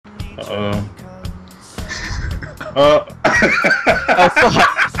Uh-oh. Oh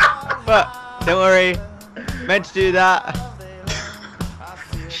fuck! But don't worry. Meant to do that.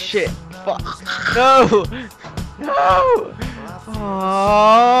 Shit! Fuck! No! No!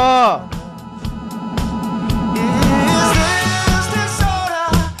 Oh!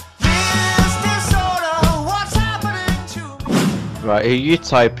 Right, who you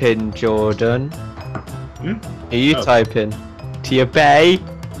type in, Jordan? Hmm? Who you type in? To your bay?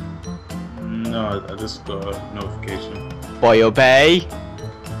 No, I just got a notification. Boy, your bay?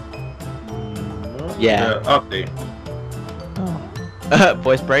 Yeah. Update. Oh.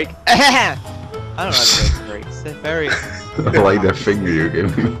 Voice break. I don't know how to voice breaks. They're very. I like that finger you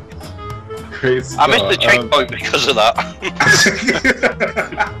gave me. Great I missed the checkpoint because of that.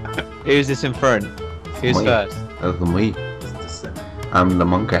 Who's this in front? Who's Me. first? That's me. I'm the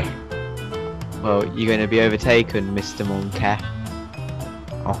monkey. Well, you're going to be overtaken, Mr. Monkey.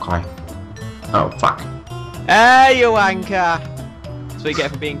 Okay. Oh, fuck. Hey, you wanker! That's what you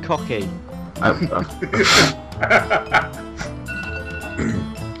get for being cocky.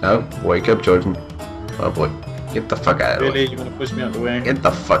 Oh, wake up, Jordan. Oh boy. Get the fuck out of the way. Really? You're gonna push me out the way? Get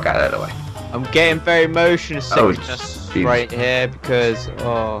the fuck out of the way. I'm getting very motion Oh, sickness jeez. right here because,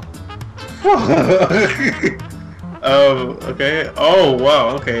 oh. Oh, okay. Oh, wow,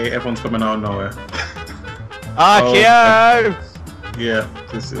 okay. Everyone's coming out of nowhere. Archeo! Yeah,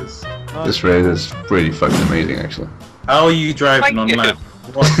 this is. This race is pretty fucking amazing, actually. How are you driving on Thank you. map?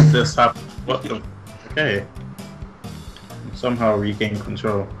 What did this happen? What the? Okay. Somehow regain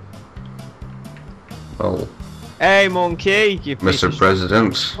control. Well, Hey, monkey! You piece Mr. of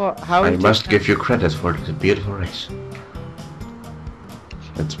President, What? How I did must give you credit for this beautiful race.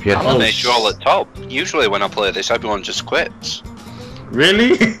 It's I'm beautiful. on the all at top. Usually when I play this, everyone just quits.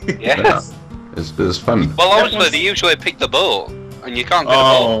 Really? Yes. It's fun. Well, obviously they usually pick the boat, and you can't get a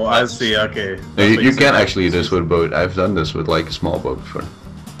boat. Oh, I see. Okay. No, That you makes can sense. actually do this with a boat. I've done this with like a small boat before.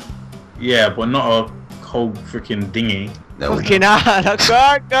 Yeah, but not a whole freaking dinghy. No, Fucking hell, I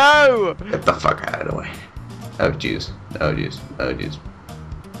can't go! get the fuck out of the way. Oh jeez. Oh jeez. Oh jeez.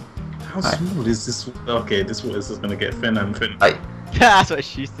 How small is this? Okay, this water is just gonna get thinner and thinner. That's what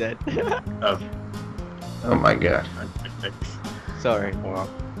she said. Oh, Oh my god. Sorry. wow.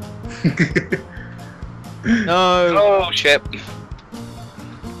 No! Oh shit!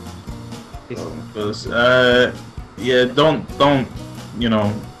 Yeah, don't, you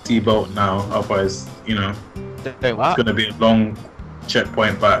know, T-boat now. Otherwise, you know, Don't what? it's gonna be a long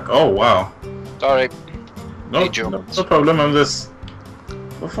checkpoint back. Oh wow. Sorry. No, Hey, Joe. no problem. I'm just.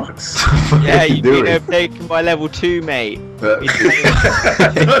 For fuck's Yeah, you've been overtaken by level 2, mate.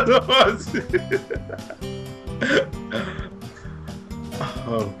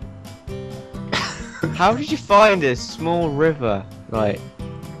 Oh. How did you find this small river? Like,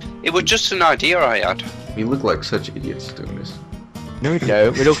 It was just an idea I had. We look like such idiots doing this. no we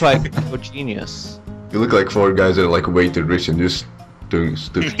don't. We look like a genius. You look like four guys that are like way too rich and just doing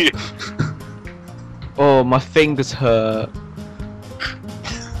stupid. Oh, my fingers hurt.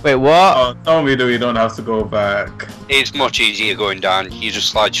 Wait, what? Oh, tell me that we don't have to go back. It's much easier going down. You just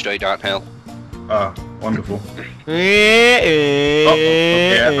slide straight downhill. Ah, wonderful. Oh, Okay,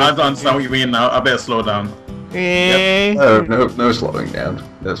 okay, I don't understand what you mean now. I better slow down. No slowing down.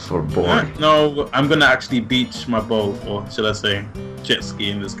 That's for boring. No, I'm gonna actually beach my boat, or should I say, jet ski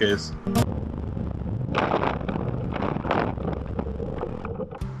in this case.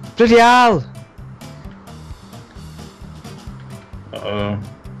 Bloody hell! Uh-oh.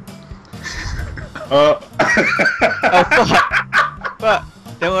 Oh fuck! But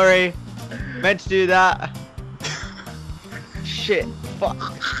don't worry, meant to do that. Shit! Fuck!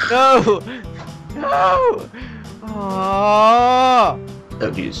 No! No! Oh!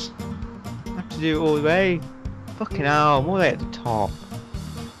 Oh jeez. I have to do it all the way. Fucking hell! I'm all the way at the top.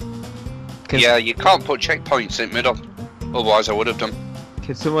 Yeah, you can't put checkpoints in middle. Otherwise, I would have done.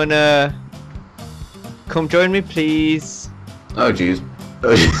 Can someone come join me, please? Oh jeez.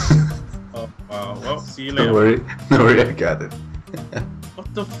 Oh jeez. Oh wow. Well, see you Don't later. worry. Don't worry, I got it.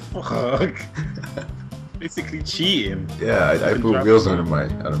 What the fuck? Basically cheating. Yeah, I put wheels under my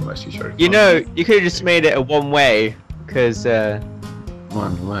t-shirt. You know, you could have just made it a one-way, because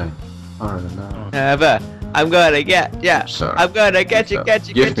One way. I don't know. but I'm gonna get, yeah. Sorry. I'm gonna get you, So, get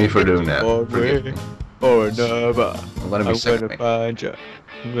you, Give get me you, for get doing you. that. One Forgive way me. or another. I'm gonna be I'm sick gonna of me. find you.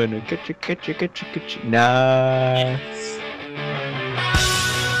 I'm gonna get you, get you, get you, get you. Nice.